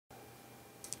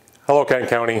Hello, Kent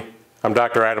County. I'm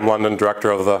Dr. Adam London, Director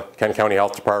of the Kent County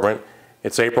Health Department.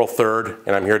 It's April 3rd,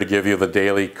 and I'm here to give you the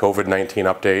daily COVID-19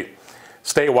 update.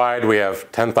 Statewide, we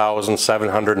have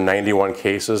 10,791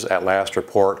 cases at last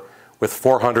report, with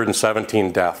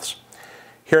 417 deaths.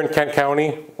 Here in Kent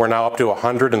County, we're now up to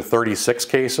 136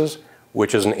 cases,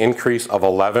 which is an increase of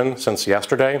 11 since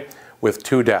yesterday, with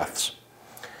 2 deaths.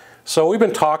 So we've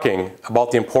been talking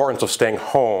about the importance of staying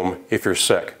home if you're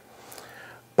sick.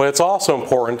 But it's also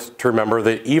important to remember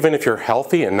that even if you're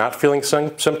healthy and not feeling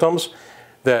symptoms,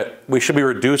 that we should be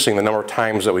reducing the number of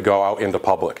times that we go out into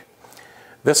public.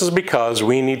 This is because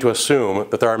we need to assume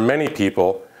that there are many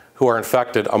people who are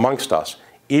infected amongst us,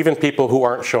 even people who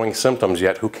aren't showing symptoms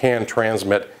yet, who can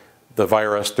transmit the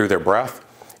virus through their breath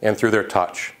and through their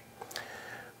touch.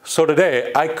 So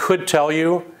today, I could tell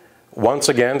you, once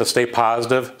again, to stay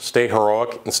positive, stay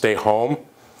heroic, and stay home,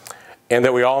 and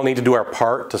that we all need to do our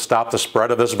part to stop the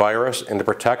spread of this virus and to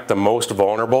protect the most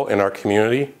vulnerable in our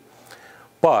community.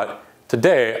 But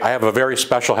today, I have a very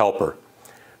special helper.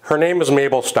 Her name is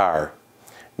Mabel Starr.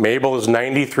 Mabel is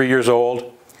 93 years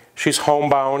old. She's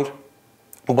homebound,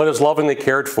 but is lovingly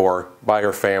cared for by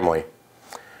her family,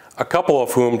 a couple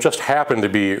of whom just happen to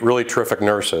be really terrific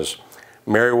nurses,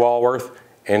 Mary Walworth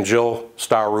and Jill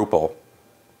Starr-Ruppel.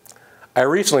 I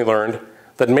recently learned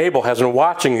that Mabel has been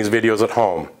watching these videos at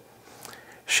home.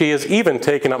 She has even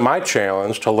taken up my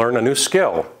challenge to learn a new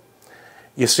skill.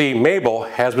 You see, Mabel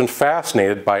has been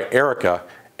fascinated by Erica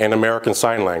and American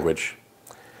Sign Language.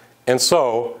 And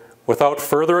so, without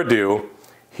further ado,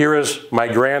 here is my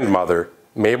grandmother,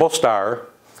 Mabel Starr,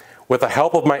 with the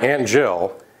help of my Aunt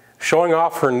Jill, showing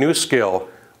off her new skill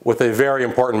with a very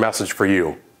important message for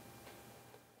you.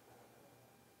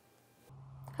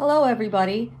 Hello,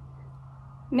 everybody.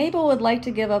 Mabel would like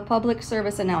to give a public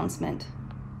service announcement.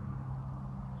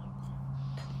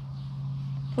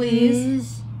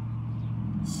 Please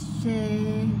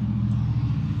stay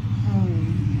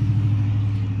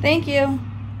home. Thank you.